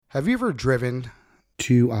Have you ever driven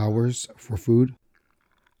 2 hours for food?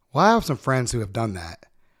 Well, I have some friends who have done that.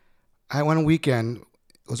 I went on a weekend, it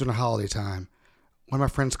was during the holiday time. One of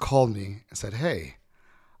my friends called me and said, "Hey,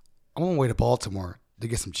 I'm on my way to Baltimore to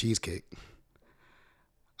get some cheesecake."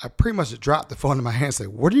 I pretty much dropped the phone in my hand and said,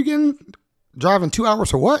 "What are you getting? Driving 2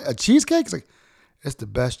 hours for what? A cheesecake?" It's like, "It's the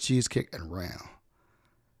best cheesecake around."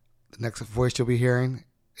 The next voice you'll be hearing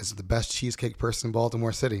is the best cheesecake person in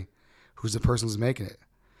Baltimore City. Who's the person who's making it?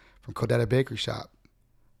 From Codetta Bakery Shop.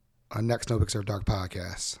 Our next No Pics After Dark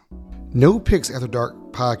podcast. No Pics After Dark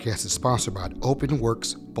podcast is sponsored by Open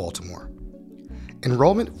Works Baltimore.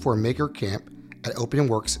 Enrollment for Maker Camp at Open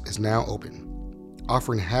Works is now open,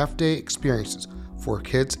 offering half-day experiences for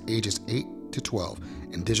kids ages 8 to 12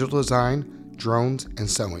 in digital design, drones, and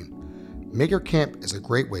sewing. Maker Camp is a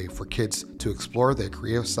great way for kids to explore their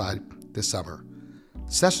creative side this summer.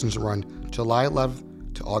 Sessions run July 11th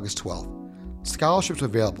to August 12th. Scholarships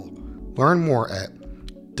available. Learn more at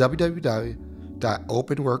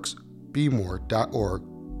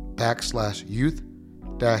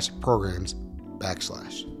www.openworksbmore.org/youth-programs/.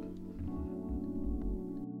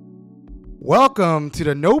 Welcome to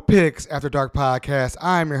the No Pics After Dark podcast.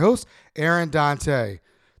 I'm your host, Aaron Dante.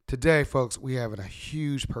 Today, folks, we have a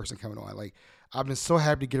huge person coming on. I've been so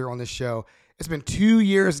happy to get her on this show. It's been 2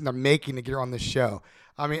 years in the making to get her on this show.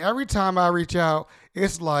 I mean, every time I reach out,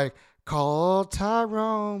 it's like, call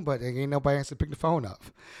Tyrone, but ain't nobody answer to pick the phone up.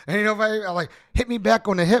 Ain't nobody hit me back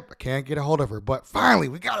on the hip. I can't get a hold of her, but finally,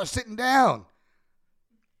 we got her sitting down.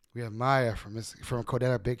 We have Maya from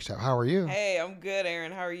Codetta Bakery Shop. How are you? Hey, I'm good,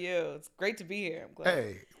 Aaron. How are you? It's great to be here. I'm glad.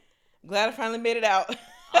 Hey. I'm glad I finally made it out.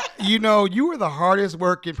 You were the hardest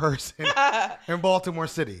working person in Baltimore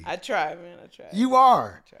City. I try, man. I try. You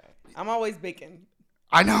are. I try. I'm always baking.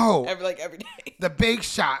 I know. Every day. The bake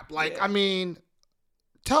shop. Yeah. I mean,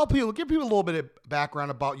 give people a little bit of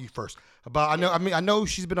background about you first. I know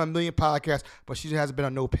she's been on a million podcasts, but she hasn't been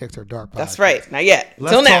on No Pics or Dark podcast. That's right. Not yet.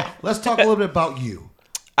 Now. Let's talk a little bit about you.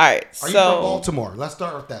 All right. Are you from Baltimore? Let's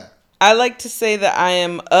start with that. I like to say that I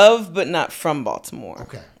am of, but not from Baltimore.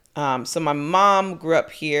 Okay. So my mom grew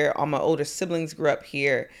up here. All my older siblings grew up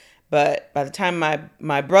here. But by the time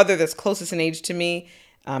my brother that's closest in age to me,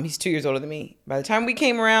 he's 2 years older than me. By the time we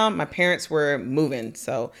came around, my parents were moving.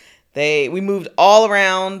 So we moved all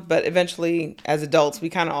around, but eventually as adults,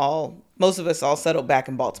 most of us all settled back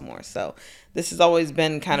in Baltimore. So this has always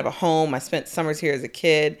been kind of a home. I spent summers here as a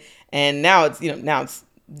kid, and now it's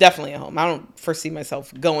definitely a home. I don't foresee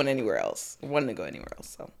myself going anywhere else, wanting to go anywhere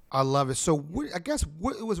else. So I love it. So I guess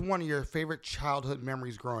what was one of your favorite childhood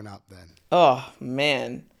memories growing up then? Oh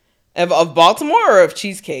man, of Baltimore or of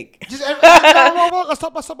cheesecake? Let's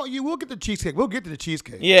talk about you. We'll get to the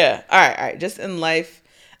cheesecake. Yeah. All right. Just in life,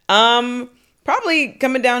 probably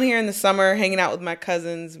coming down here in the summer, hanging out with my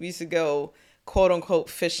cousins. We used to go quote unquote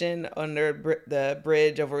fishing under the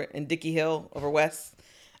bridge over in Dickey Hill over west.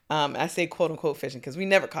 I say quote unquote fishing because we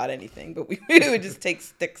never caught anything, but we would just take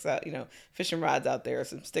sticks out, fishing rods out there,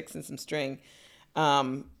 some sticks and some string.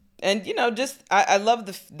 I love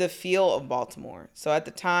the feel of Baltimore. So at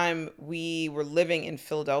the time we were living in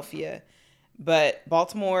Philadelphia, but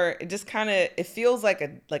Baltimore, it feels like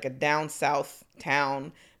a down south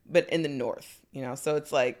town, but in the north, so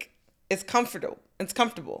it's comfortable. It's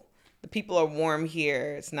comfortable. The people are warm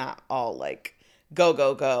here. It's not all like go,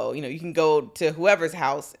 go, go. You can go to whoever's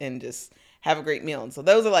house and just have a great meal. And so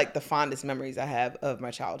those are the fondest memories I have of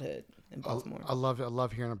my childhood in Baltimore. I love it. I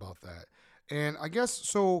love hearing about that. And I guess,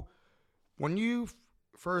 so when you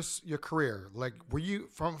your career, were you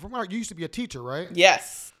from you used to be a teacher, right?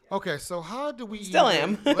 Yes. Okay. So how do we still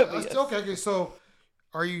am. Yes. Okay. So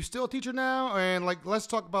are you still a teacher now? And let's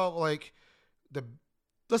talk about let's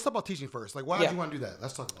talk about teaching first. Why did you want to do that?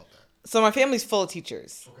 Let's talk about that. So my family's full of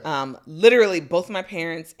teachers. Okay. Literally, both my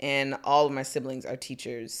parents and all of my siblings are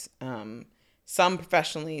teachers. Some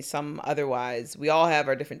professionally, some otherwise. We all have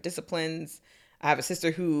our different disciplines. I have a sister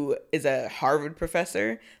who is a Harvard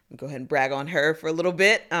professor. I'll go ahead and brag on her for a little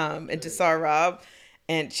bit. Intisar Rob,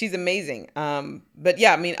 and she's amazing. But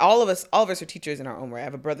yeah, all of us are teachers in our own way. I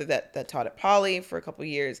have a brother that taught at Poly for a couple of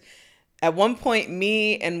years. At one point,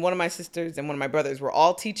 me and one of my sisters and one of my brothers were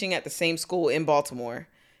all teaching at the same school in Baltimore.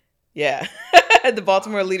 Yeah, at the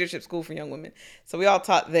Baltimore Leadership School for Young Women. So we all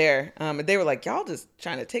taught there. And they were like, y'all just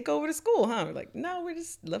trying to take over the school, huh? We're like, no, we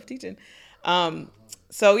just love teaching.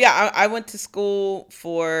 So yeah, I went to school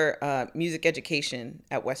for music education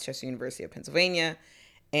at Westchester University of Pennsylvania.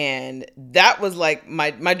 And that was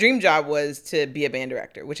my dream job was to be a band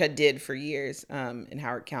director, which I did for years in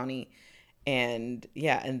Howard County. And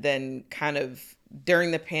yeah, and then kind of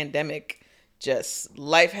during the pandemic, just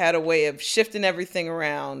life had a way of shifting everything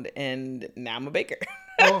around, and now I'm a baker.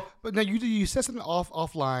 Well, but now you said something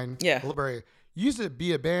offline. Yeah. A little bit. You used to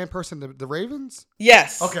be a band person, the Ravens?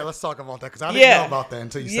 Yes. Okay, let's talk about that because I didn't know about that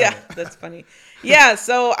until you said it. That's funny. Yeah,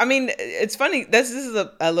 so I mean, it's funny. This is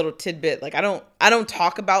a little tidbit. Like I don't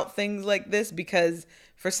talk about things like this because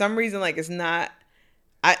for some reason, like it's not.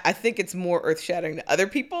 I think it's more earth shattering to other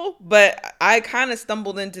people, but I kind of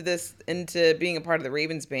stumbled into being a part of the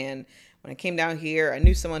Ravens band when I came down here. I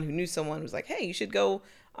knew someone who knew someone who was like, "Hey, you should go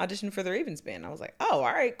audition for the Ravens band." I was like, "Oh,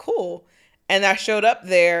 all right, cool." And I showed up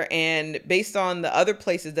there, and based on the other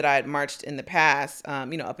places that I had marched in the past,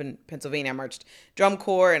 up in Pennsylvania, I marched drum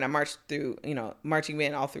corps and I marched through, marching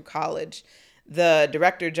band all through college. The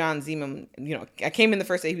director, John Zeman, I came in the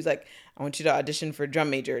first day. He was like, "I want you to audition for drum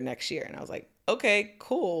major next year." And I was like, "Okay,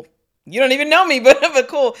 cool. You don't even know me, but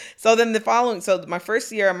cool." So then my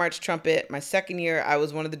first year I marched trumpet. My second year I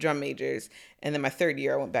was one of the drum majors. And then my third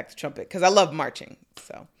year I went back to trumpet because I love marching.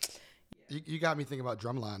 So... You got me thinking about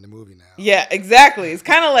Drumline, the movie now. Yeah, exactly. It's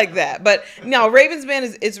kind of like that. But no, Ravens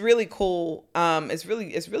Band is really cool. It's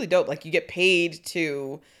really dope. Like you get paid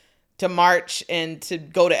to march and to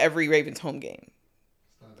go to every Ravens home game.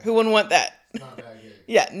 Who wouldn't want that? Not a bad gig.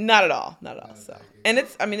 Yeah, not at all. Not at all. So, and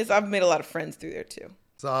I've made a lot of friends through there too.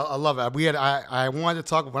 So I love it. I wanted to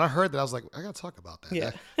talk, when I heard that, I was like, I got to talk about that.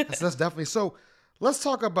 Yeah. That's definitely. So let's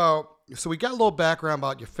talk about, so we got a little background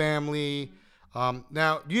about your family.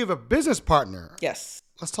 Now, you have a business partner. Yes.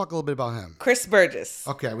 Let's talk a little bit about him. Chris Burgess.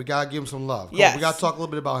 Okay, we got to give him some love. Yes. We got to talk a little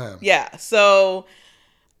bit about him. Yeah. So,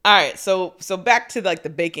 all right. So back to like the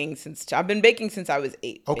baking I've been baking since I was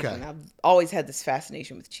 8. Okay. Baking. I've always had this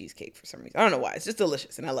fascination with cheesecake for some reason. I don't know why. It's just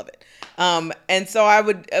delicious and I love it. And so I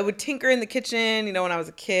would tinker in the kitchen, when I was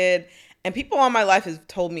a kid. And people all my life have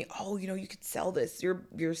told me, "Oh, you could sell this.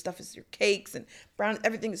 Your stuff is your cakes and brown.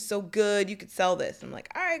 Everything is so good. You could sell this." And I'm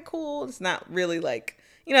like, "All right, cool." It's not really like,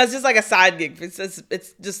 it's just like a side gig.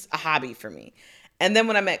 It's just a hobby for me. And then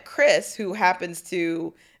when I met Chris, who happens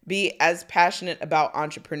to be as passionate about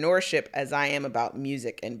entrepreneurship as I am about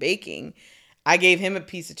music and baking, I gave him a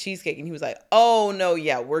piece of cheesecake and he was like, "Oh no,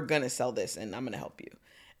 yeah, we're gonna sell this and I'm gonna help you."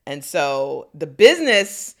 And so the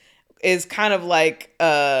business is kind of like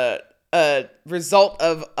a result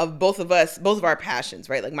of both of our passions,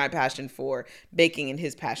 right? Like my passion for baking and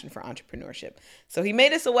his passion for entrepreneurship. So he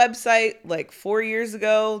made us a website like 4 years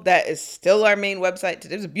ago that is still our main website.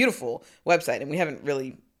 It was a beautiful website and we haven't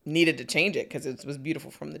really needed to change it because it was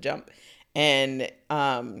beautiful from the jump. And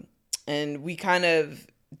we kind of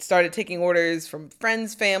started taking orders from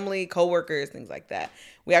friends, family, coworkers, things like that.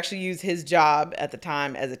 We actually used his job at the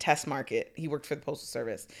time as a test market. He worked for the Postal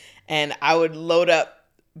Service and I would load up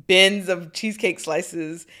bins of cheesecake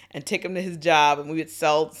slices and take them to his job and we would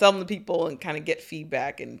sell them to people and kind of get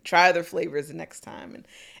feedback and try their flavors the next time. And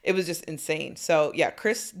it was just insane. So yeah,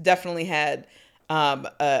 Chris definitely had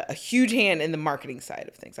a huge hand in the marketing side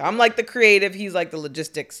of things. I'm like the creative. He's like the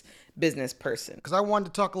logistics business person. Because I wanted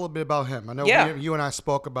to talk a little bit about him. I know you and I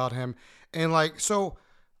spoke about him. And so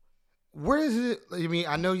where is it?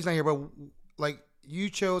 I know he's not here, but like you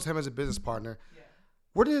chose him as a business partner.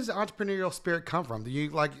 Where does entrepreneurial spirit come from? Have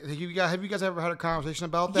you guys ever had a conversation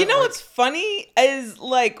about that? What's funny is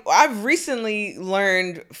like I've recently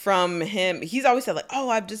learned from him. He's always said like, "Oh,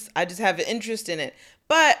 I just have an interest in it."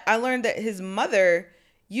 But I learned that his mother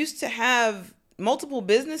used to have multiple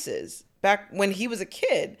businesses back when he was a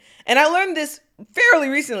kid. And I learned this fairly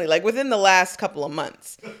recently, like within the last couple of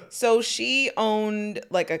months. So she owned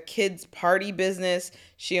like a kids party business.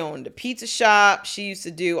 She owned a pizza shop. She used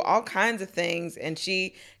to do all kinds of things. And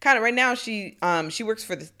she kind of right now she works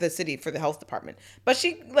for the city for the health department, but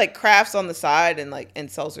she like crafts on the side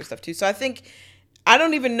and sells her stuff too. So I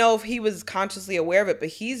don't even know if he was consciously aware of it, but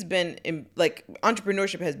he's been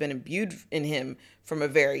entrepreneurship has been imbued in him from a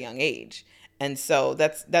very young age. And so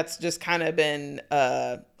that's just kind of been,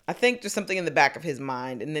 I think, just something in the back of his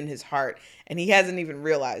mind and in his heart. And he hasn't even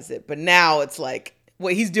realized it. But now it's like,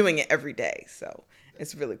 well, he's doing it every day. So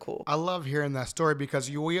it's really cool. I love hearing that story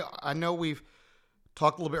because I know we've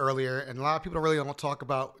talked a little bit earlier, and a lot of people don't really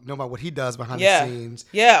know about what he does behind the scenes.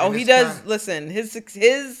 Yeah. Oh, he does. Listen,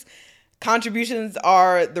 his contributions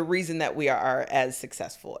are the reason that we are as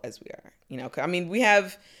successful as we are. We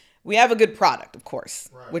have we have a good product, of course,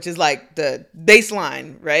 Right. which is like the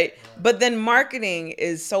baseline, right? But then marketing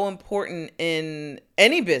is so important in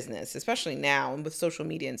any business, especially now and with social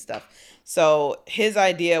media and stuff. So his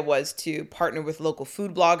idea was to partner with local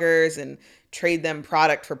food bloggers and trade them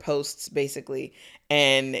product for posts, basically.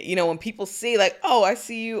 And, you know, when people see like, oh, I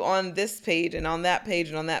see you on this page and on that page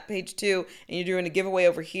and on that page too, and you're doing a giveaway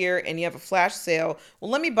over here and you have a flash sale,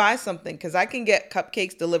 well, let me buy something because I can get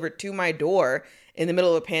cupcakes delivered to my door in the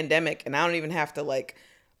middle of a pandemic, and I don't even have to like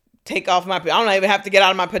take off I don't even have to get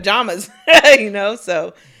out of my pajamas, you know?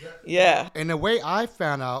 So, yeah. And the way I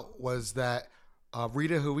found out was that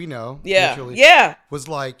Rita, who we know, Yeah. mutually, Yeah. was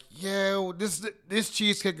like, yeah, this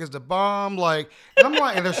cheesecake is the bomb. Like, and I'm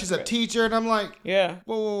like, and then she's a teacher, and I'm like, Yeah.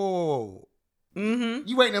 whoa. Mm-hmm.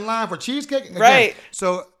 You waiting in line for cheesecake? Again, Right.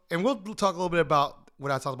 So, and we'll talk a little bit about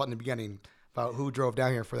what I talked about in the beginning, about who drove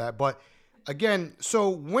down here for that. But again, so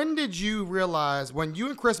when did you realize, when you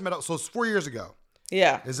and Chris met up, so it's 4 years ago.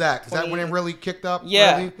 Yeah. Is that when it really kicked up?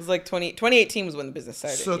 Yeah. Really? It was like 2018 was when the business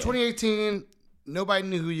started. So yeah. 2018, nobody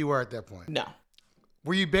knew who you were at that point. No.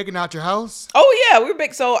 Were you begging out your house? Oh yeah, we were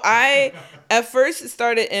big. So I, at first,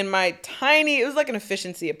 started in my it was like an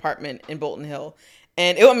efficiency apartment in Bolton Hill.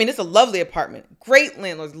 And it's a lovely apartment. Great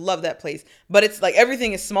landlords, love that place. But it's like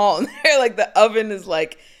everything is small in there. Like the oven is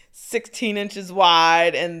like 16 inches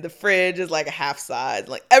wide and the fridge is like a half size.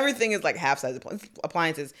 Like everything is like half size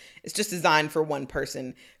appliances. It's just designed for one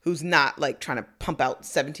person who's not like trying to pump out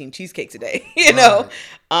 17 cheesecakes a day, you know?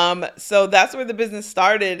 So that's where the business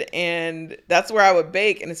started, and that's where I would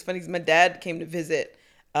bake. And it's funny, 'cause my dad came to visit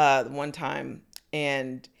one time,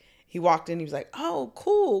 and he walked in, he was like, oh,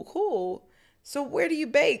 cool. So where do you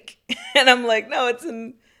bake? And I'm like, no, it's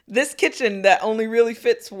in this kitchen that only really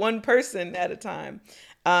fits one person at a time.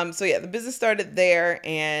 So yeah, the business started there,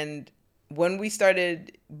 and when we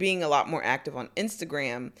started being a lot more active on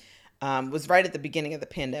Instagram, was right at the beginning of the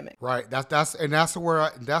pandemic. Right. That's where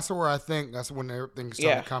I think that's when everything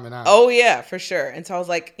started coming out. Oh yeah, for sure. And so I was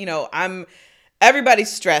like,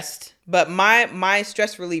 everybody's stressed, but my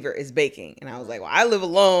stress reliever is baking. And I was like, well, I live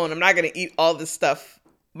alone. I'm not gonna eat all this stuff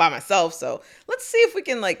by myself. So let's see if we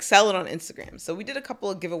can like sell it on Instagram. So we did a couple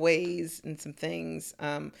of giveaways and some things,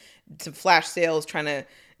 some flash sales, trying to,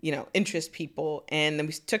 interest people. And then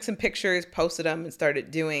we took some pictures, posted them, and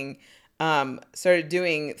started doing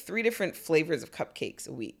 3 different flavors of cupcakes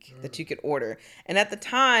a week that you could order. And at the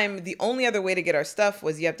time, the only other way to get our stuff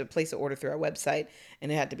was you have to place an order through our website,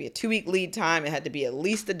 and it had to be a 2-week lead time. It had to be at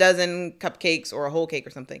least a dozen cupcakes or a whole cake or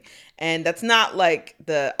something. And that's not like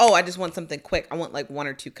I just want something quick. I want like 1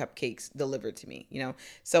 or 2 cupcakes delivered to me,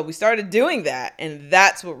 So we started doing that, and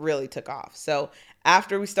that's what really took off. So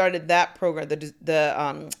after we started that program,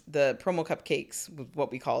 the promo cupcakes was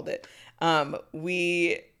what we called it.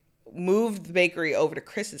 We moved the bakery over to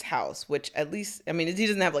Chris's house, which at least, he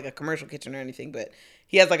doesn't have like a commercial kitchen or anything, but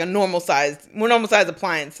he has like more normal sized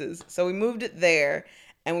appliances. So we moved it there,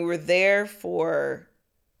 and we were there for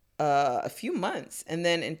a few months. And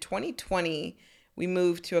then in 2020, we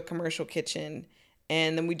moved to a commercial kitchen.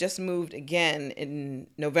 And then we just moved again in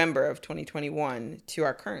November of 2021 to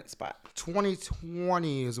our current spot.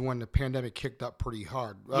 2020 is when the pandemic kicked up pretty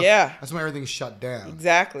hard. That's when everything shut down.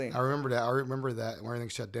 Exactly. I remember that when everything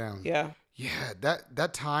shut down. Yeah. Yeah,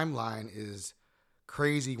 that timeline is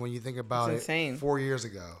crazy when you think about It's insane. 4 years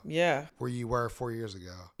ago. Yeah. Where you were 4 years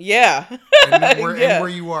ago. Yeah. and where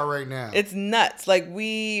you are right now. It's nuts. Like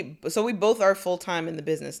we both are full-time in the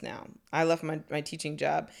business now. I left my teaching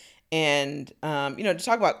job. And, to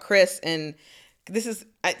talk about Chris, and this is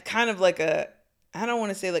kind of like I don't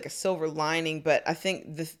want to say like a silver lining, but I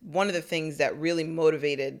think one of the things that really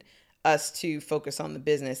motivated us to focus on the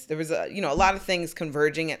business, there was a lot of things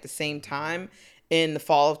converging at the same time in the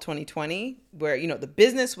fall of 2020, where, the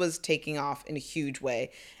business was taking off in a huge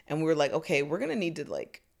way. And we were like, okay, we're going to need to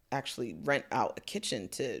like actually rent out a kitchen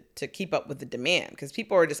to keep up with the demand, because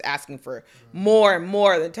people are just asking for more and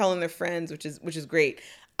more. They're telling their friends, which is great.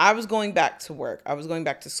 I was going back to work. I was going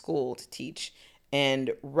back to school to teach.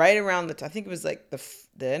 And right around I think it was like the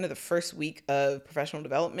end of the first week of professional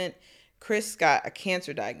development, Chris got a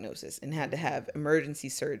cancer diagnosis and had to have emergency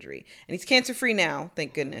surgery. And he's cancer-free now,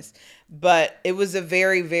 thank goodness. But it was a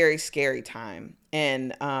very, very scary time.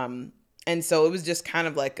 And so it was just kind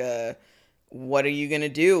of like what are you going to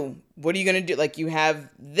do? What are you going to do? Like, you have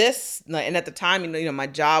this, and at the time, my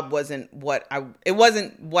job wasn't what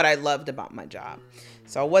I loved about my job.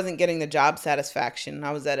 So I wasn't getting the job satisfaction.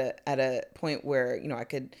 I was at a point where,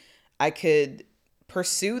 I could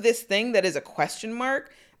pursue this thing that is a question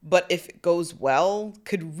mark, but if it goes well,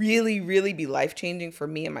 could really, really be life-changing for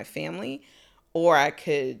me and my family. or I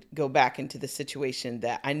could go back into the situation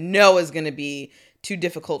that I know is going to be too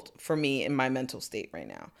difficult for me in my mental state right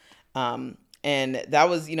now. And that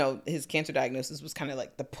was, his cancer diagnosis was kind of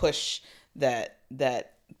like the push that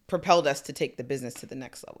propelled us to take the business to the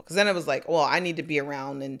next level. Because then it was like, well, I need to be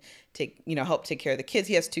around and help take care of the kids.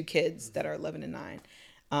 He has 2 kids that are 11 and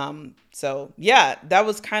 9. So yeah, that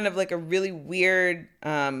was kind of like a really weird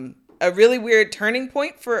turning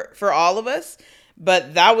point for all of us.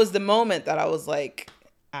 But that was the moment that I was like,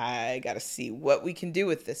 I got to see what we can do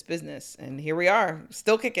with this business. And here we are,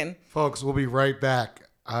 still kicking. Folks, we'll be right back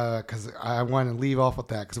because I want to leave off with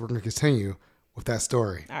that because we're going to continue with that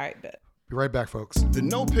story. All right, bet. Be right back, folks. The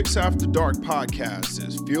No Picks After Dark podcast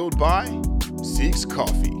is fueled by Zeke's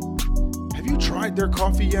Coffee. Have you tried their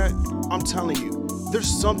coffee yet? I'm telling you, there's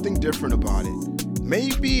something different about it.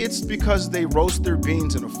 Maybe it's because they roast their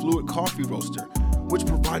beans in a fluid coffee roaster, which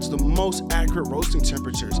provides the most accurate roasting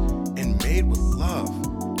temperatures and made with love.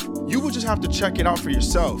 You will just have to check it out for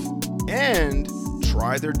yourself and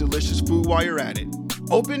try their delicious food while you're at it.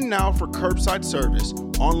 Open now for curbside service,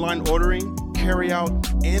 online ordering, carry out,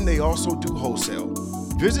 and they also do wholesale.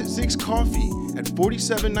 Visit Zeke's Coffee at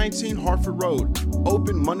 4719 Hartford Road.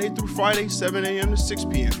 Open Monday through Friday, 7 a.m. to 6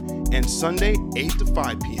 p.m. and Sunday, 8 to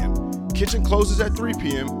 5 p.m. Kitchen closes at 3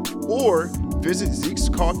 p.m. or visit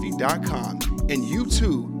Zeke'sCoffee.com and you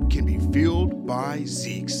too can be fueled by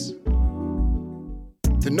Zeke's.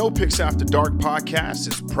 The No Picks After Dark podcast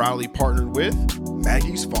is proudly partnered with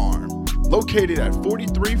Maggie's Farm, located at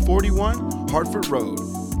 4341 Hartford Road.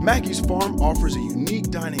 Maggie's Farm offers a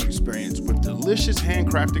unique dining experience with delicious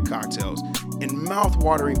handcrafted cocktails and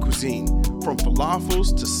mouth-watering cuisine, from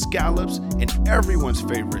falafels to scallops and everyone's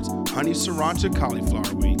favorites, honey sriracha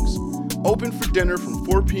cauliflower wings. Open for dinner from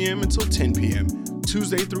 4 p.m. until 10 p.m.,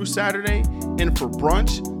 Tuesday through Saturday, and for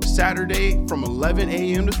brunch, Saturday from 11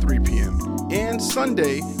 a.m. to 3 p.m., and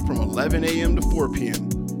Sunday from 11 a.m. to 4 p.m.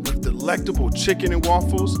 with delectable chicken and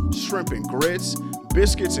waffles, shrimp and grits,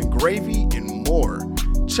 biscuits and gravy, and more.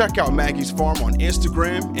 Check out Maggie's Farm on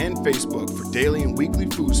Instagram and Facebook for daily and weekly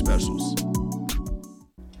food specials.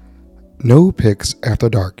 No Picks After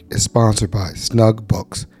Dark is sponsored by Snug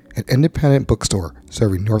Books, an independent bookstore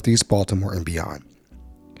serving Northeast Baltimore and beyond.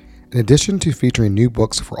 In addition to featuring new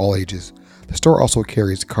books for all ages, the store also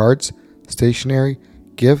carries cards, stationery,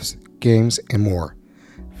 gifts, games, and more.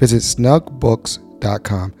 Visit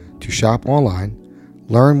snugbooks.com to shop online,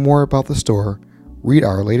 learn more about the store, read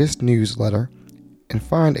our latest newsletter, and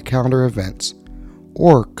find a calendar of events,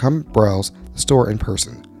 or come browse the store in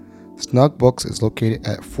person. Snug Books is located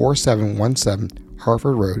at 4717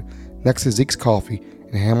 Hartford Road, next to Zeke's Coffee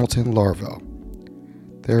in Hamilton, Laurelville.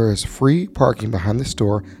 There is free parking behind the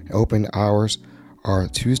store, and open hours are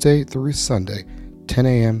Tuesday through Sunday, 10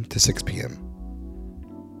 a.m. to 6 p.m.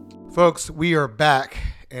 Folks, we are back,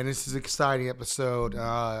 and this is an exciting episode.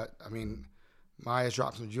 Maya's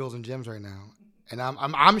dropped some jewels and gems right now, and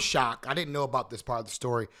I'm shocked. I didn't know about this part of the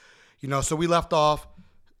story. So we left off.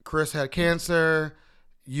 Chris had cancer.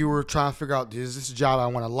 You were trying to figure out, is this a job I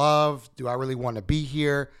want to love? Do I really want to be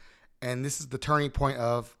here? And this is the turning point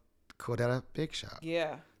of Codetta Bake Shop.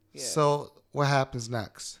 Yeah. So what happens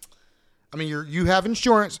next? I mean, you have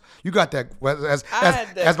insurance. You got that,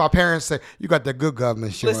 as my parents say, you got that good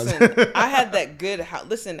government insurance. Listen, I had that good.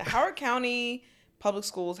 Listen, Howard County Public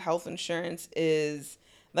Schools health insurance is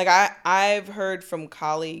like I've heard from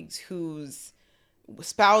colleagues whose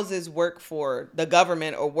spouses work for the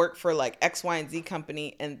government or work for like X, Y, and Z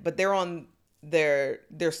company, but they're on their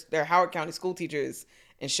Howard County school teachers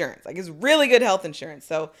insurance. Like, it's really good health insurance.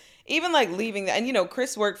 So even like leaving that, and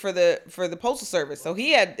Chris worked for the Postal Service, so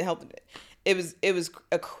he had health. It was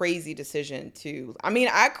a crazy decision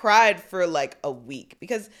I cried for like a week,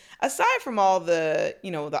 because aside from all the,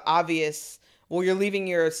 the obvious, well, you're leaving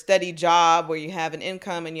your steady job where you have an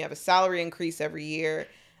income and you have a salary increase every year.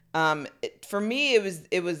 For me,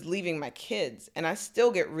 it was leaving my kids, and I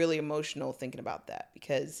still get really emotional thinking about that,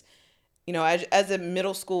 because as a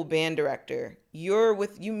middle school band director,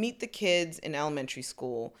 you meet the kids in elementary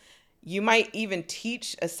school. You might even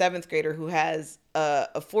teach a 7th grader who has a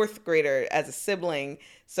 4th grader as a sibling.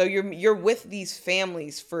 So you're with these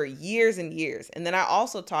families for years and years. And then I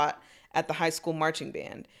also taught at the high school marching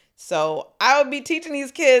band. So I would be teaching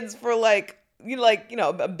these kids for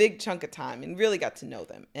a big chunk of time, and really got to know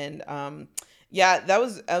them. And that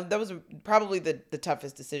was probably the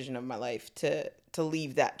toughest decision of my life to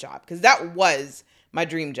leave that job, because that was my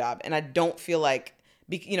dream job. And I don't feel like,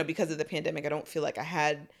 because of the pandemic, I don't feel like I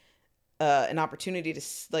had an opportunity to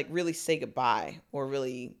really say goodbye, or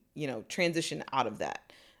really, transition out of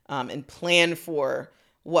that, and plan for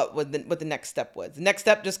what the next step was. The next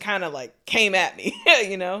step just kind of like came at me,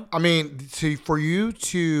 you know? I mean, for you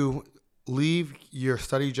to leave your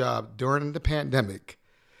study job during the pandemic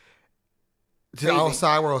to the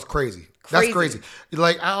outside world is crazy. That's crazy.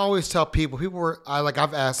 Like I always tell people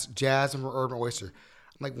I've asked Jazz and Urban Oyster, I'm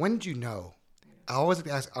like, when did you know? I always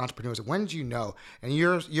ask entrepreneurs, when did you know? And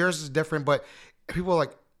yours is different, but people are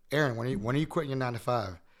like, Aaron, when are you quitting your 9 to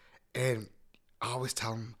 5? And I always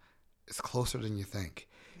tell them it's closer than you think.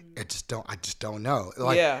 I just don't know.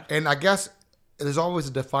 Like, yeah. And I guess there's always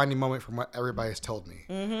a defining moment from what everybody has told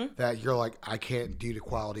me that you're like, I can't do the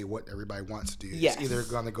quality of what everybody wants to do. Yes. It's either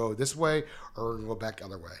going to go this way or go back the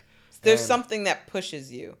other way. There's something that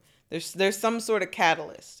pushes you. There's some sort of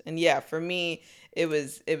catalyst. And yeah, for me, it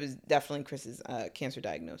was definitely Chris's cancer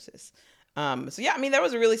diagnosis. So yeah, I mean, that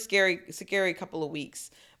was a really scary couple of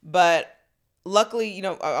weeks. But luckily, you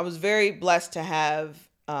know, I was very blessed to have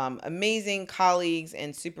amazing colleagues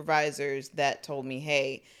and supervisors that told me,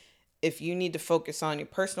 hey, if you need to focus on your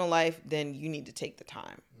personal life, then you need to take the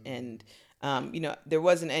time. And, you know, there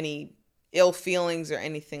wasn't any ill feelings or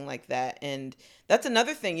anything like that. And that's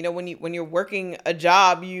another thing, you know, when you're working a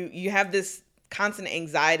job, you have this constant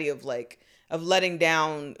anxiety of letting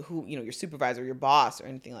down your supervisor, your boss or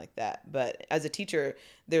anything like that. But as a teacher,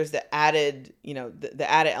 there's the added, you know, the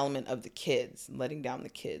added element of the kids, letting down the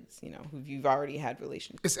kids, you know, who you've already had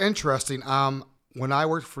relationships. It's interesting. When I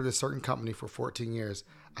worked for this certain company for 14 years,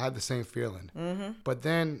 I had the same feeling. Mm-hmm. But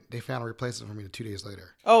then they found a replacement for me 2 days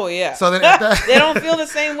later. Oh, yeah. So then they don't feel the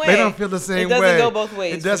same way. They don't feel the same way. It doesn't go both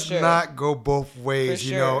ways. It does not go both ways, for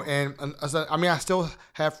you know. And I mean, I still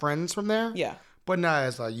have friends from there. Yeah. But not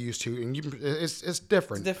as I used to. And it's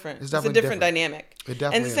different. It's different. It's a different dynamic. It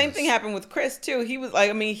definitely And the same thing happened with Chris, too. He was like,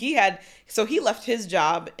 I mean, he left his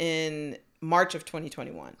job in March of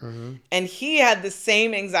 2021. Mm-hmm. And he had the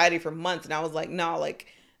same anxiety for months. And I was like, no, like,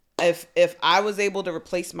 if I was able to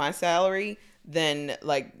replace my salary, then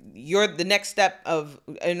like you're the next step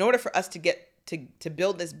in order for us to get to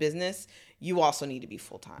build this business, you also need to be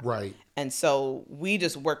full time. Right. And so we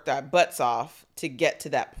just worked our butts off to get to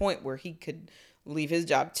that point where he could leave his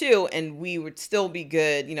job too. And we would still be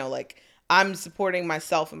good. You know, like I'm supporting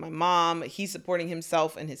myself and my mom, he's supporting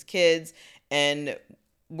himself and his kids, and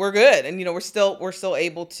we're good. And, you know, we're still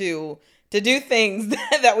able to do things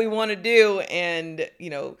that we want to do and,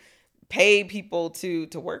 you know, pay people to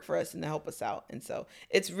work for us and to help us out. And so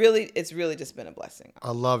it's really just been a blessing.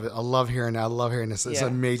 I love it. I love hearing that. I love hearing this. It's an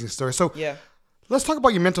amazing story. So yeah, let's talk about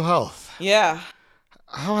your mental health. Yeah.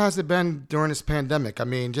 How has it been during this pandemic? I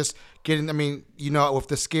mean, just you know, with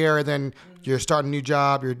the scare, then you're starting a new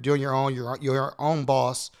job, you're doing you're your own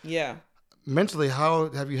boss. Yeah. Mentally, how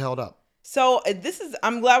have you held up? So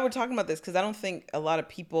I'm glad we're talking about this because I don't think a lot of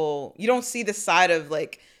people, you don't see the side of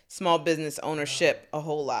like small business ownership a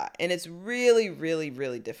whole lot. And it's really, really,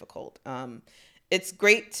 really difficult. It's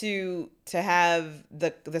great to have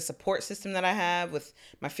the support system that I have with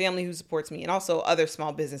my family who supports me and also other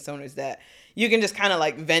small business owners that you can just kind of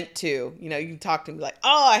like vent to. You know, you can talk to me like,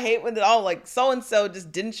 oh, I hate when like so-and-so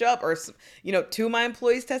just didn't show up, or, you know, 2 of my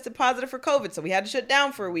employees tested positive for COVID, so we had to shut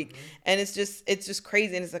down for a week. Mm-hmm. And it's just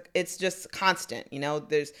crazy. And it's just constant, you know,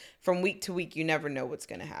 there's from week to week, you never know what's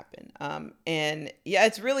going to happen. And yeah,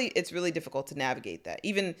 it's really difficult to navigate that.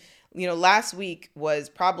 Even, you know, last week was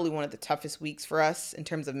probably one of the toughest weeks for us in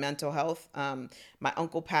terms of mental health. My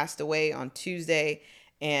uncle passed away on Tuesday,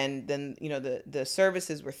 and then, you know, the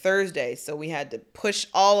services were Thursday. So we had to push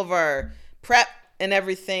all of our prep and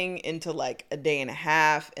everything into like a day and a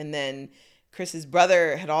half. And then Chris's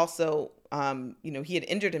brother had also, you know, he had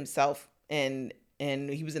injured himself and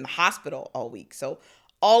he was in the hospital all week. So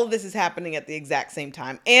all of this is happening at the exact same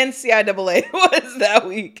time. And CIAA was that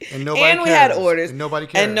week. And nobody cares. We had orders. And nobody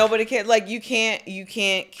cares. And nobody cares. Like you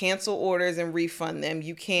can't cancel orders and refund them.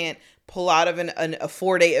 You can't pull out of a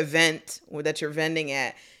 4-day event that you're vending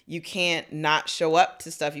at. You can't not show up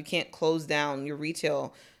to stuff. You can't close down your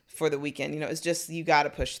retail for the weekend. You know, it's just, you got to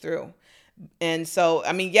push through. And so,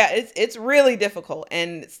 I mean, yeah, it's really difficult.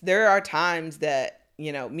 And there are times that,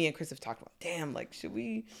 you know, me and Chris have talked about, damn, like,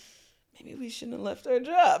 maybe we shouldn't have left our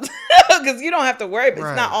jobs because you don't have to worry, but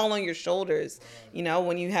It's not all on your shoulders. Right. You know,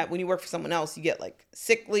 when you work for someone else, you get like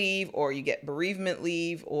sick leave or you get bereavement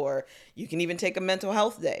leave, or you can even take a mental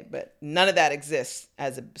health day, but none of that exists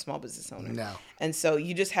as a small business owner. No. And so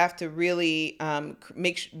you just have to really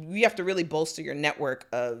you have to really bolster your network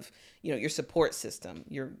of, you know, your support system,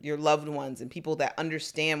 your loved ones and people that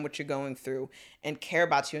understand what you're going through and care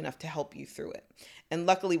about you enough to help you through it. And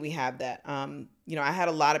luckily we have that. You know, I had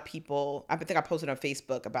a lot of people, I think I posted on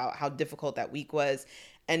Facebook about how difficult that week was.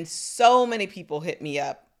 And so many people hit me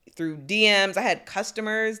up through DMs. I had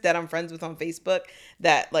customers that I'm friends with on Facebook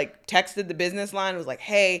that like texted the business line, was like,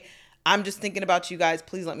 hey, I'm just thinking about you guys.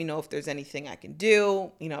 Please let me know if there's anything I can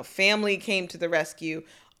do. You know, family came to the rescue,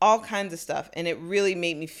 all kinds of stuff. And it really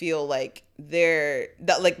made me feel like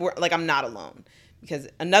I'm not alone. Because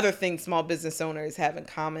another thing small business owners have in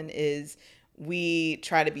common is we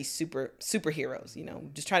try to be superheroes, you know,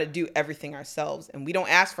 just try to do everything ourselves, and we don't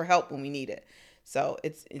ask for help when we need it. So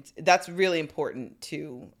that's really important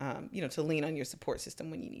to, to lean on your support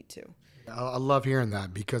system when you need to. I love hearing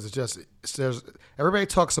that, because there's everybody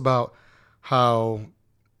talks about how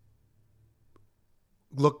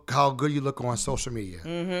good you look on social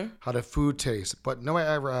media, how the food tastes, but nobody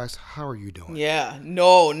ever asks, how are you doing? Yeah,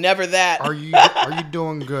 no, never that. Are you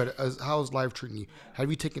doing good? How's life treating you? Have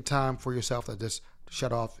you taken time for yourself to just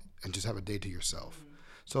shut off and just have a day to yourself?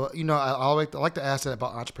 So, you know, I like to ask that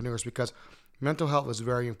about entrepreneurs, because mental health is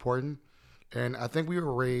very important. And I think we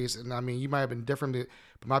were raised, and I mean, you might have been different,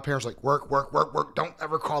 but my parents were like, work. Don't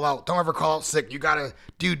ever call out sick. You gotta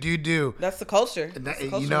do. That's the culture. And the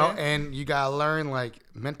culture, you know, man. And you gotta learn, like,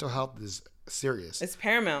 mental health is serious. It's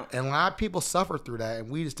paramount. And a lot of people suffer through that, and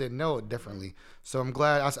we just didn't know it differently. So I'm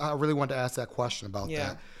glad. I really wanted to ask that question about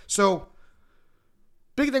that. So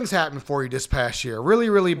big things happened for you this past year. Really,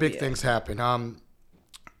 really big things happened.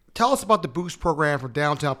 Tell us about the Boost program for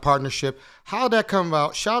Downtown Partnership. How did that come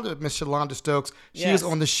about? Shout out to Miss Shalonda Stokes. She was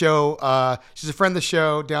on the show. She's a friend of the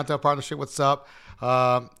show, Downtown Partnership. What's up? Tell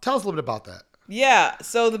us a little bit about that. Yeah.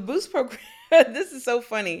 So the Boost program, this is so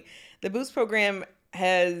funny. The Boost program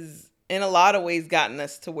has, in a lot of ways, gotten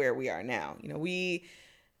us to where we are now. You know, we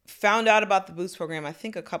found out about the Boost program. I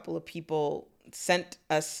think a couple of people sent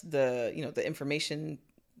us the information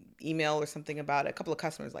email or something about it. A couple of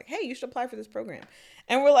customers like, hey, you should apply for this program.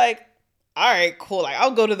 And we're like, all right, cool. Like,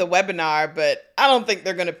 I'll go to the webinar, but I don't think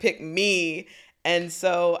they're going to pick me. And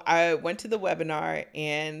so I went to the webinar,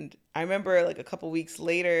 and I remember like a couple weeks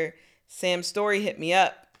later, Sam Story hit me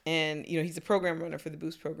up, and, you know, he's a program runner for the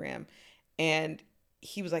Boost program. And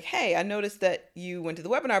he was like, hey, I noticed that you went to the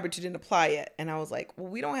webinar, but you didn't apply yet. And I was like, well,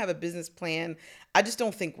 we don't have a business plan. I just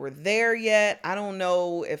don't think we're there yet. I don't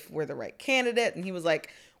know if we're the right candidate. And he was like,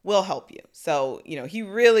 we'll help you. So, you know, he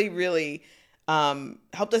really, really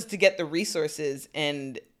helped us to get the resources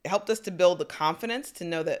and helped us to build the confidence to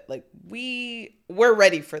know that, like, we're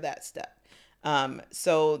ready for that step.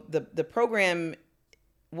 So the program,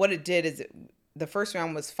 what it did is the first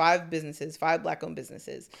round was 5 Black-owned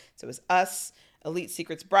businesses. So it was us, Elite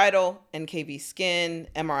Secrets Bridal, NKV Skin,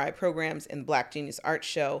 MRI Programs, and Black Genius Art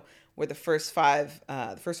Show were the first 5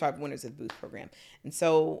 winners of the Boost program. And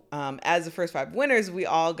so as the first 5 winners, we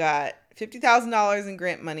all got $50,000 in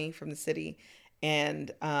grant money from the city,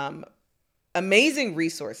 and amazing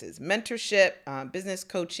resources, mentorship, business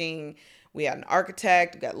coaching. We had an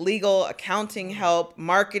architect, we got legal, accounting help,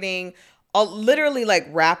 marketing, literally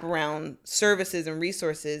like wraparound services and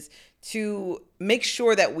resources to make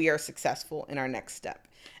sure that we are successful in our next step.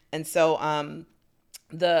 And so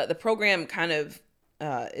the program kind of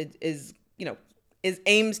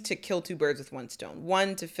aims to kill 2 birds with one stone.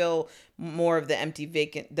 One, to fill more of the empty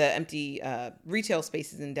retail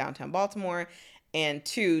spaces in downtown Baltimore, and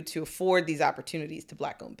 2, to afford these opportunities to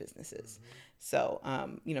Black-owned businesses. Mm-hmm. So,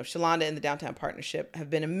 Shalonda and the Downtown Partnership have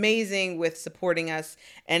been amazing with supporting us,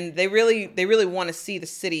 and they really want to see the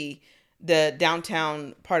city, the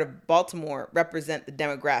downtown part of Baltimore, represent the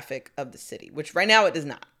demographic of the city, which right now it does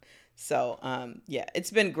not. So,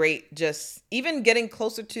 it's been great just even getting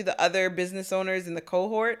closer to the other business owners in the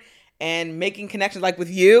cohort and making connections, like with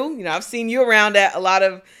you. You know, I've seen you around at a lot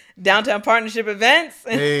of Downtown Partnership events,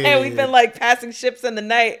 and we've been like passing ships in the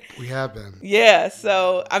night. We have been. Yeah.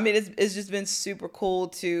 So, I mean, it's just been super cool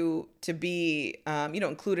to be,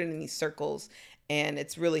 included in these circles, and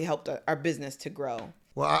it's really helped our business to grow.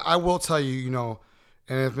 Well, I will tell you,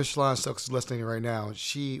 and if Miss Shalonda Stokes is listening right now,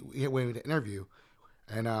 we went to an interview,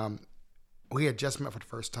 and we had just met for the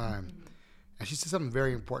first time, and she said something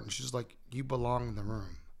very important. She's like, you belong in the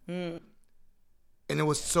room. Mm. And it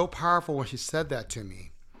was so powerful when she said that to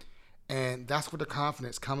me. And that's where the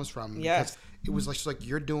confidence comes from. Yes. Because it was like, she's like,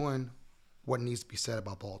 you're doing what needs to be said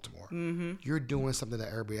about Baltimore. Mm-hmm. You're doing something that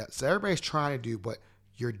everybody's trying to do, but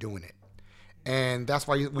you're doing it. And that's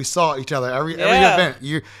why we saw each other every event.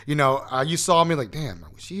 You saw me like, damn,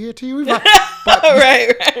 was she here too? But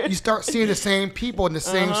right. You start seeing the same people in the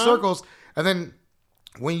same circles. And then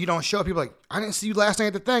when you don't show up, people are like, I didn't see you last night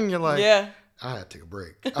at the thing. You're like, I had to take a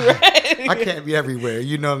break. I can't be everywhere.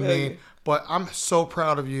 You know what I mean? But I'm so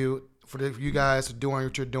proud of you for you guys doing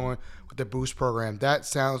what you're doing with the Boost program. That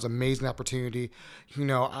sounds amazing opportunity.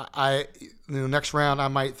 Next round I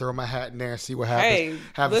might throw my hat in there and see what happens. Hey,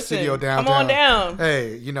 have listen, a studio downtown. come on down.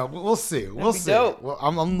 Hey, we'll see. We'll see. Dope. Well,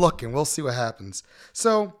 I'm looking. We'll see what happens.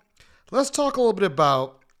 So let's talk a little bit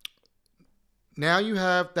about. Now you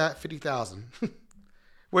have that 50,000,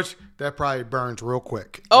 which that probably burns real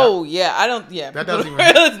quick. Oh yeah, I don't. Yeah, That doesn't even.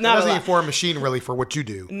 it's not that doesn't a even lot. for a machine really for what you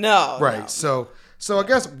do. No, Right. no. So I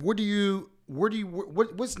guess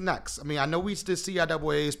what's next? I mean, I know we did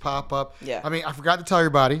CIAAs pop up. Yeah. I mean, I forgot to tell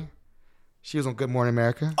everybody, she was on Good Morning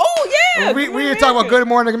America. Oh yeah, we didn't talk about Good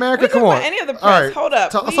Morning America. Come on. Any of the press? All right. Hold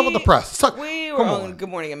up. Let's talk about the press. We were come on Good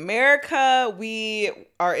Morning America. We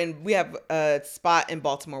have a spot in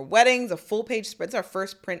Baltimore Weddings, a full page spread. It's our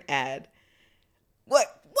first print ad. What?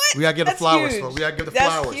 We gotta give the That's flowers. huge. We gotta give the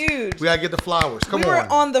That's flowers. huge. We gotta give the flowers. Come we on.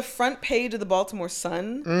 were on the front page of the Baltimore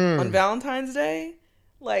Sun on Valentine's Day.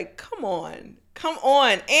 Like, come on.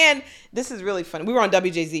 And this is really funny. We were on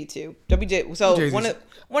WJZ too. WJZ's.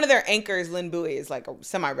 One of their anchors, Lynn Bowie, is like a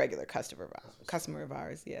semi-regular customer of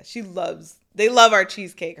ours. Yeah, they love our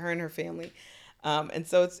cheesecake, her and her family. And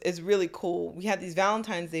so it's really cool. We had these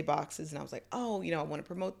Valentine's Day boxes, and I was like, I want to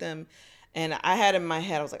promote them. And I had in my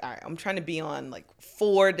head, I was like, all right, I'm trying to be on like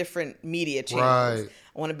 4 different media channels. Right.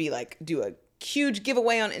 I want to be like, do a huge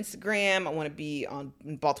giveaway on Instagram. I want to be on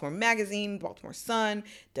Baltimore Magazine, Baltimore Sun,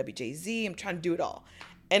 WJZ. I'm trying to do it all.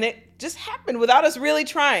 And it just happened without us really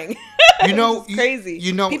trying. It's crazy.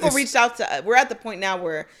 People reached out to us. We're at the point now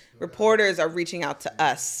where reporters are reaching out to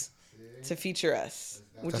us to feature us,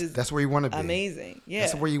 that's where you want to be. Amazing. Yeah.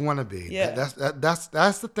 That's where you want to be. Yeah.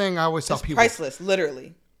 That's the thing I always tell It's people. priceless,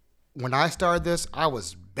 literally. When I started this, I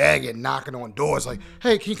was begging, knocking on doors, like,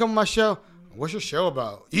 "Hey, can you come on my show? What's your show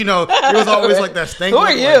about?" It was always like that thing. Who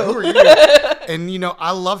are you? Who are you? And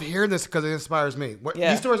I love hearing this because it inspires me.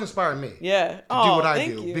 These stories inspire me. Yeah. To do what I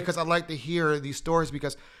do because I like to hear these stories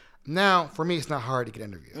because now for me it's not hard to get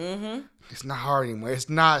interviewed. Mm-hmm. It's not hard anymore. It's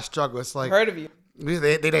not a struggle. It's like Heard of you. we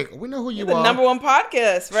know who you The are. number 1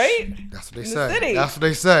 podcast, right? That's what they in say. the city. That's what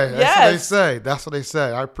they say. Yes. That's what they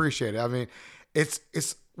say. I appreciate it. I mean, it's.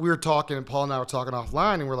 We were talking, and Paul and I were talking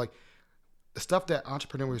offline, and we're like, the stuff that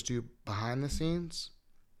entrepreneurs do behind the scenes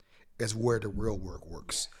is where the real work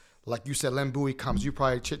works. Like you said, Lynn Bowie comes. You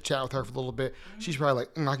probably chit chat with her for a little bit. She's probably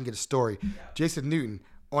like, I can get a story. Jason Newton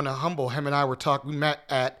on a humble. Him and I were talking. We met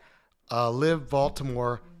at Live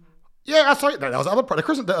Baltimore. Yeah, I saw it. That was the other part.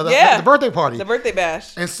 The birthday party. The birthday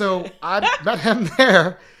bash. And so I met him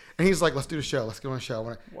there, and he's like, "Let's do the show. Let's get on the show."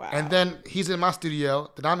 Wow. And then he's in my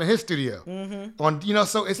studio, then I'm in his studio. Mm-hmm.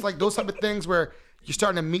 So it's like those type of things where you're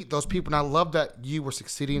starting to meet those people, and I love that you were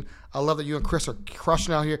succeeding. I love that you and Chris are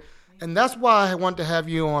crushing out here, and that's why I wanted to have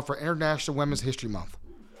you on for International Women's History Month.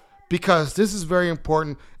 Because this is very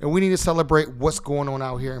important, and we need to celebrate what's going on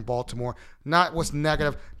out here in Baltimore. Not what's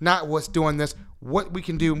negative, not what's doing this. What we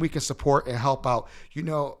can do, and we can support and help out.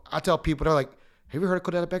 I tell people, they're like, "Have you heard of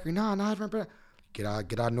Codetta Bakery?" No, I haven't heard. Get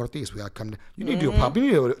out Northeast. We gotta come. You need to do a pop. You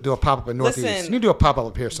need to do a pop up in Northeast. Listen, you need to do a pop up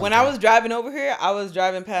up here. Sometime. When I was driving over here, I was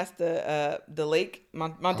driving past the lake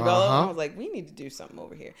Montebello. And I was like, we need to do something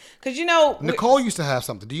over here because Nicole used to have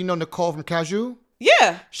something. Do you know Nicole from Caju?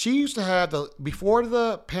 Yeah. She used to have before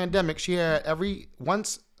the pandemic. She had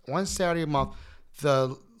one Saturday a month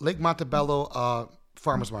the Lake Montebello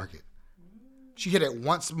farmers market. She hit it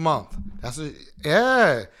once a month.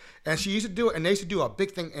 And she used to do it, and they used to do a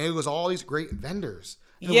big thing, and it was all these great vendors.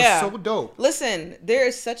 It was so dope. Listen, there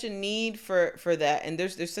is such a need for that, and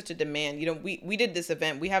there's such a demand. We did this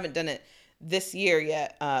event. We haven't done it this year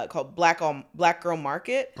yet, called Black Girl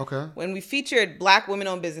Market. Okay. When we featured Black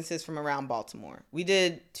women-owned businesses from around Baltimore. We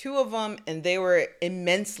did 2 of them, and they were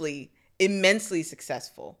immensely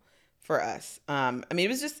successful for us. It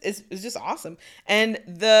was just awesome. And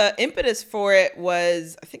the impetus for it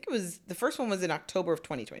was, I think the first one was in October of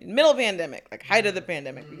 2020, middle of the pandemic, like height of the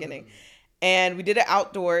pandemic beginning. And we did it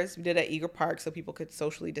outdoors. We did it at Eager Park so people could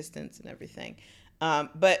socially distance and everything.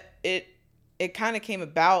 But it kind of came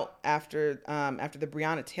about after the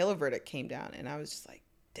Breonna Taylor verdict came down. And I was just like,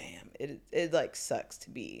 damn, it like sucks to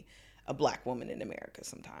be a Black woman in America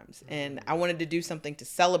sometimes. And I wanted to do something to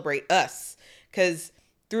celebrate us because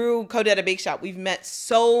through Codetta Bake Shop, we've met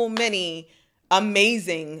so many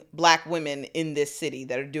amazing Black women in this city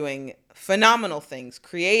that are doing phenomenal things.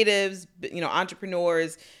 Creatives,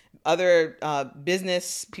 entrepreneurs, other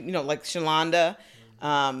business, like Shalonda,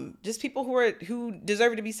 just people who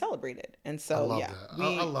deserve to be celebrated. And so,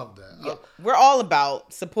 I love that. We're all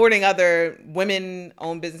about supporting other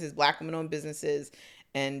women-owned businesses, Black women-owned businesses,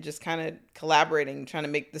 and just kind of collaborating, trying to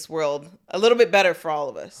make this world a little bit better for all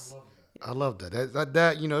of us. I love that.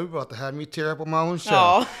 That you're about to have me tear up on my own show.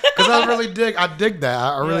 Aw. Because I dig that.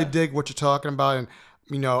 I really dig what you're talking about. And,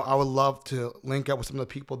 I would love to link up with some of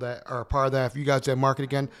the people that are a part of that. If you guys do market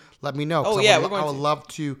again, let me know. Oh, I yeah, would we're going to. love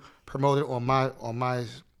to promote it on my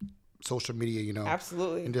social media,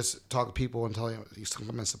 Absolutely. and just talk to people and tell them you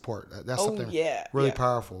come and support. That's Oh, something yeah, really yeah.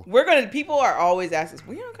 powerful. People are always asking us,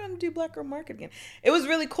 we're not going to do Black Girl Market again. It was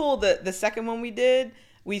really cool. The second one we did,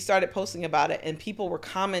 we started posting about it, and people were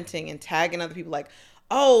commenting and tagging other people like,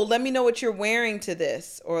 oh, let me know what you're wearing to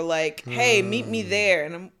this, or like, hey, meet me there.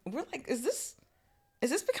 And we're like, is this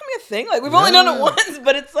becoming a thing? Like, we've only done it once,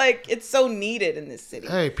 but it's like, it's so needed in this city.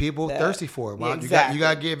 Hey, people thirsty for it. Yeah, You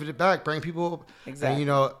got to give it back. Bring people. Exactly. And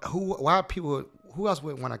who else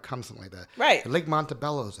would want to come to something like that? Right. And Lake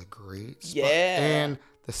Montebello is a great spot. Yeah. And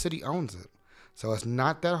the city owns it. So it's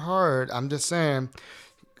not that hard. I'm just saying.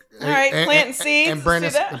 All right, planting seeds. And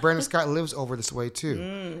Brandon Scott lives over this way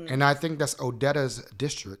too. And I think that's Odetta's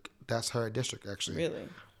district. That's her district, actually. Really?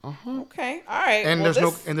 Okay. All right. And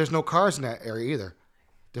there's no cars in that area either.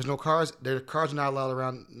 There's no cars. Cars are not allowed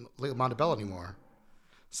around Lake Montebello anymore.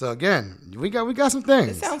 So again, we got some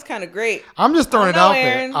things. It sounds kind of great. I'm just throwing it out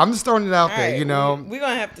Aaron. there. I'm just throwing it out All there.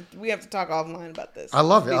 right, we have to talk offline about this. I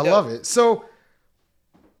love it. I love it. So,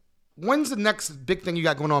 when's the next big thing you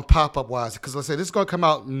got going on pop up wise? Because let's say this is going to come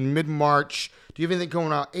out mid March. Do you have anything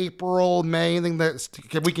going out April, May? Anything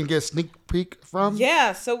that we can get a sneak peek from?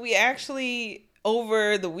 Yeah. So we actually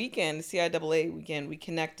over the weekend, CIAA weekend, we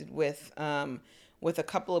connected with a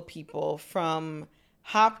couple of people from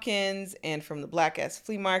Hopkins and from the Black Ass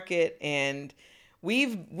Flea Market, and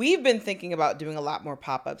we've been thinking about doing a lot more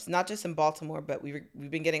pop-ups, not just in Baltimore, but we've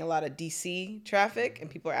been getting a lot of DC traffic, and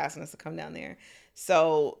people are asking us to come down there.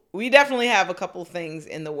 So we definitely have a couple things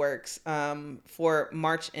in the works for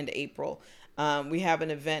March and April. We have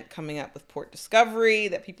an event coming up with Port Discovery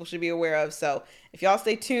that people should be aware of. So if y'all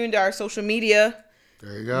stay tuned to our social media,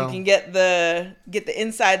 there you go. You can get the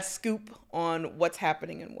inside scoop on what's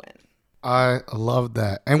happening and when. I love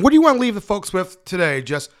that. And what do you want to leave the folks with today,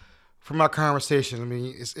 just from our conversation? I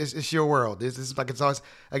mean, it's your world. It's like it's always,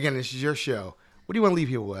 again, it's your show. What do you want to leave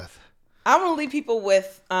people with? I want to leave people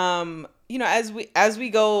with, as we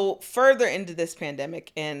go further into this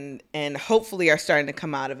pandemic and hopefully are starting to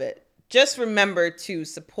come out of it, just remember to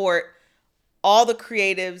support all the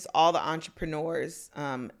creatives, all the entrepreneurs,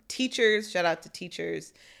 teachers, shout out to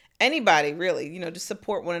teachers, anybody really, just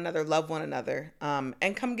support one another, love one another,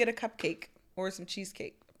 and come get a cupcake or some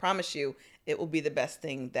cheesecake. I promise you, it will be the best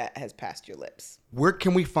thing that has passed your lips. Where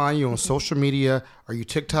can we find you on social media? Are you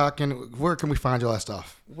TikToking? Where can we find all that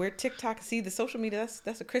stuff? We're TikTok. See, the social media,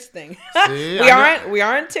 that's a Chris thing. See, we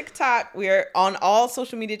are on TikTok. We are on all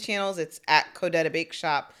social media channels. It's at Codetta Bake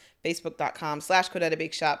Shop, Facebook.com/Codetta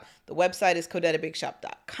Bake Shop. The website is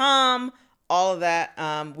CodettaBakeShop.com. All of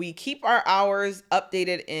that. We keep our hours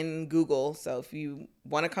updated in Google. So if you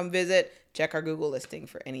want to come visit, check our Google listing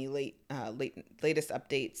for any latest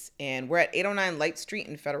updates. And we're at 809 Light Street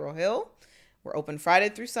in Federal Hill. We're open Friday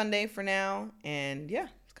through Sunday for now. And yeah,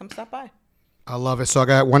 come stop by. I love it. So I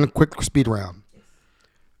got one quick speed round.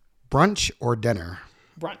 Brunch or dinner?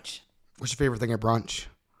 Brunch. What's your favorite thing at brunch?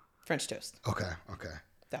 French toast. Okay.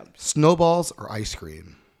 1,000%. Snowballs or ice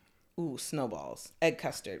cream? Ooh, snowballs. Egg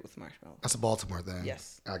custard with marshmallows. That's a Baltimore thing.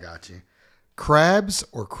 Yes. I got you. Crabs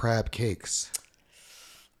or crab cakes?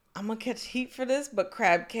 I'm going to catch heat for this, but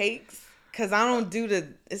crab cakes. Because I don't do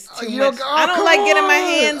it's too you much. don't- oh, I don't come like getting my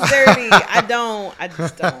on. hands dirty. I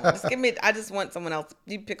just don't. I just want someone else.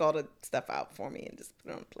 You pick all the stuff out for me and just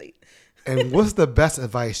put it on a plate. And what's the best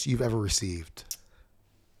advice you've ever received?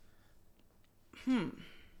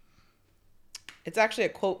 It's actually a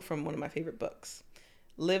quote from one of my favorite books.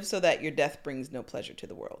 Live so that your death brings no pleasure to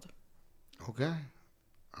the world. Okay.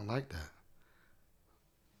 I like that.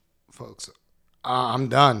 Folks, I'm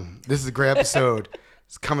done. This is a great episode.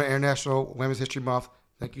 It's coming International Women's History Month.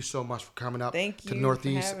 Thank you so much for coming up Thank you to for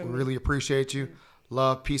Northeast. We having me. really appreciate you.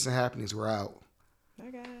 Love, peace, and happiness. We're out.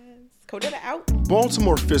 Bye, guys. Codetta out.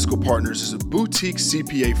 Baltimore Fiscal Partners is a boutique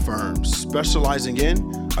CPA firm specializing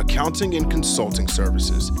in accounting and consulting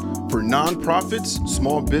services for nonprofits,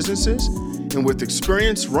 small businesses, and with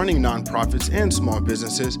experience running nonprofits and small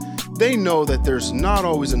businesses, they know that there's not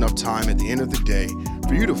always enough time at the end of the day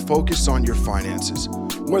for you to focus on your finances.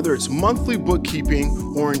 Whether it's monthly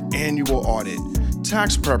bookkeeping or an annual audit,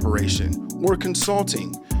 tax preparation or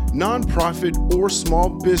consulting, nonprofit or small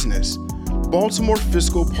business, Baltimore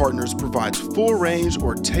Fiscal Partners provides full range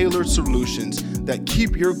or tailored solutions that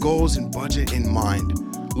keep your goals and budget in mind.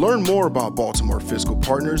 Learn more about Baltimore Fiscal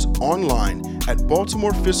Partners online at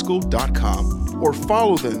baltimorefiscal.com or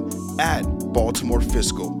follow them at Baltimore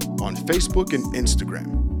Fiscal on Facebook and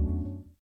Instagram.